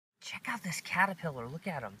check out this caterpillar. Look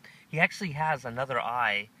at him. He actually has another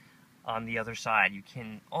eye on the other side. You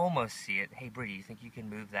can almost see it. Hey, Brie, you think you can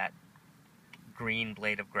move that green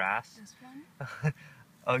blade of grass? This one?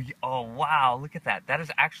 Oh, wow, look at that. That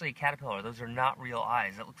is actually a caterpillar. Those are not real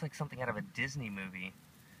eyes. That looks like something out of a Disney movie.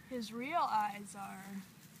 His real eyes are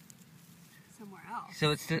somewhere else.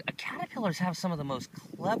 So caterpillars have some of the most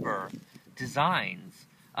clever designs.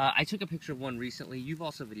 I took a picture of one recently. You've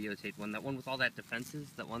also videotaped one. That one with all that defenses.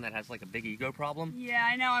 That one that has like a big ego problem. Yeah,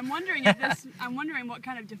 I know. I'm wondering if this. I'm wondering what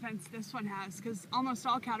kind of defense this one has, because almost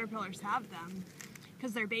all caterpillars have them,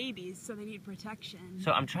 because they're babies, so they need protection.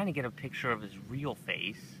 So I'm trying to get a picture of his real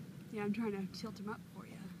face. Yeah, I'm trying to tilt him up for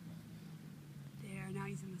you. There. Now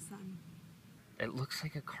he's in the sun. It looks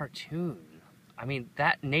like a cartoon. I mean,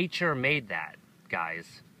 that nature made that,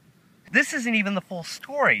 guys. This isn't even the full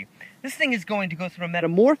story. This thing is going to go through a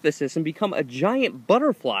metamorphosis and become a giant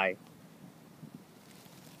butterfly.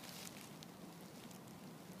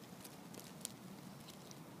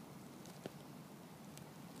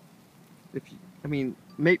 I mean,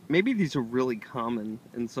 maybe these are really common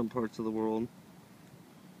in some parts of the world.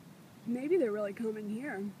 Maybe they're really common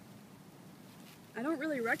here. I don't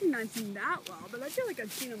really recognize him that well, but I feel like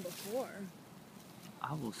I've seen him before.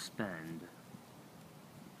 I will spend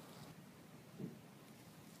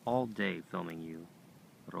all day filming you,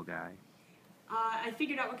 little guy. I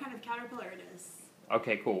figured out what kind of caterpillar it is.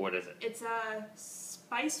 Okay, cool. What is it? It's a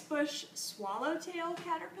spicebush swallowtail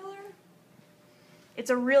caterpillar. It's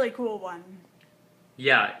a really cool one.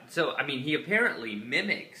 Yeah, so, I mean, he apparently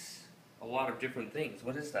mimics a lot of different things.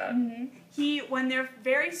 What is that? Mm-hmm. When they're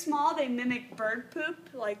very small, they mimic bird poop,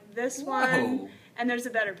 like this one. And there's a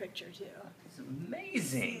better picture, too. It's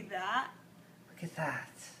amazing. See that? Look at that.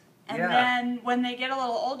 And then when they get a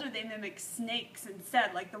little older, they mimic snakes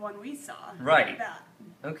instead, like the one we saw. Right. Like that.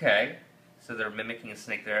 Okay. So they're mimicking a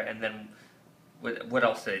snake there, and then what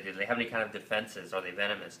else do they do? Do they have any kind of defenses? Are they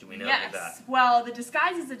venomous? Do we know any of that? Yes. Well, the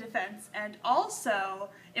disguise is a defense, and also,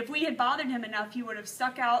 if we had bothered him enough, he would have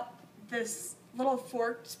stuck out this little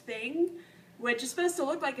forked thing, which is supposed to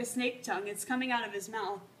look like a snake tongue. It's coming out of his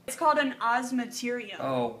mouth. It's called an osmeterium.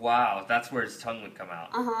 Oh, wow. That's where his tongue would come out.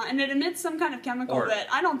 And it emits some kind of chemical that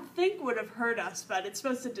I don't think would have hurt us, but it's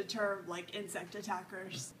supposed to deter, like, insect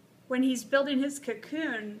attackers. When he's building his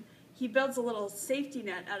cocoon, he builds a little safety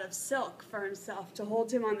net out of silk for himself to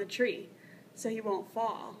hold him on the tree so he won't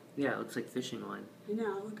fall. Yeah, it looks like fishing line. I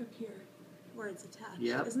know. Look up here where it's attached.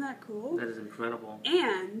 Yep. Isn't that cool? That is incredible.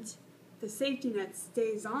 And the safety net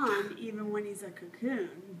stays on even when he's a cocoon.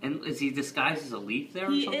 And is he disguised as a leaf there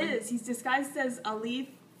or something? He is. He's disguised as a leaf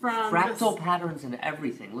from... Fractal patterns and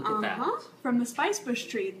everything. Look at that. From the spicebush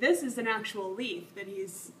tree. This is an actual leaf that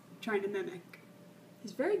he's trying to mimic.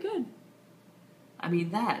 He's very good. I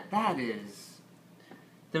mean, that is...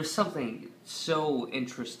 There's something so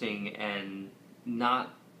interesting and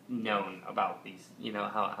not known about these, you know,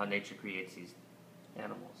 how nature creates these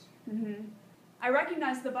animals. Mm-hmm. I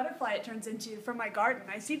recognize the butterfly it turns into from my garden.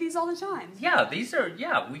 I see these all the time. Yeah,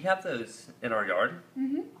 we have those in our yard.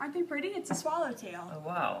 Mm-hmm. Aren't they pretty? It's a swallowtail. Oh,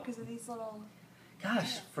 wow. Because of these little...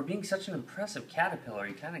 Gosh, for being such an impressive caterpillar,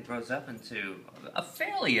 he kind of grows up into a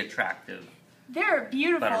fairly attractive... They're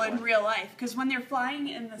beautiful butterfly. in real life, because when they're flying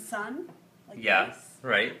in the sun, like this,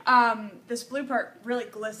 right. This blue part really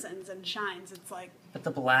glistens and shines. It's like... But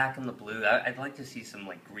the black and the blue, I'd like to see some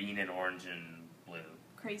like green and orange and blue.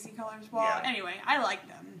 Crazy colors. Well, anyway, I like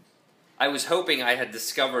them. I was hoping I had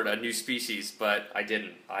discovered a new species, but I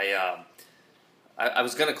didn't. I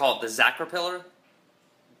was going to call it the Zacropillar,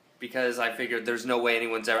 because I figured there's no way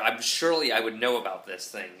anyone's ever... surely I would know about this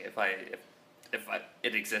thing if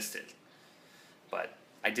it existed. But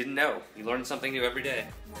I didn't know. You learn something new every day.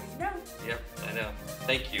 Now you know. Yep, I know.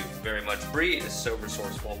 Thank you very much. Brie is so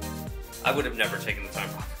resourceful. I would have never taken the time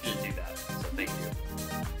to do that. So.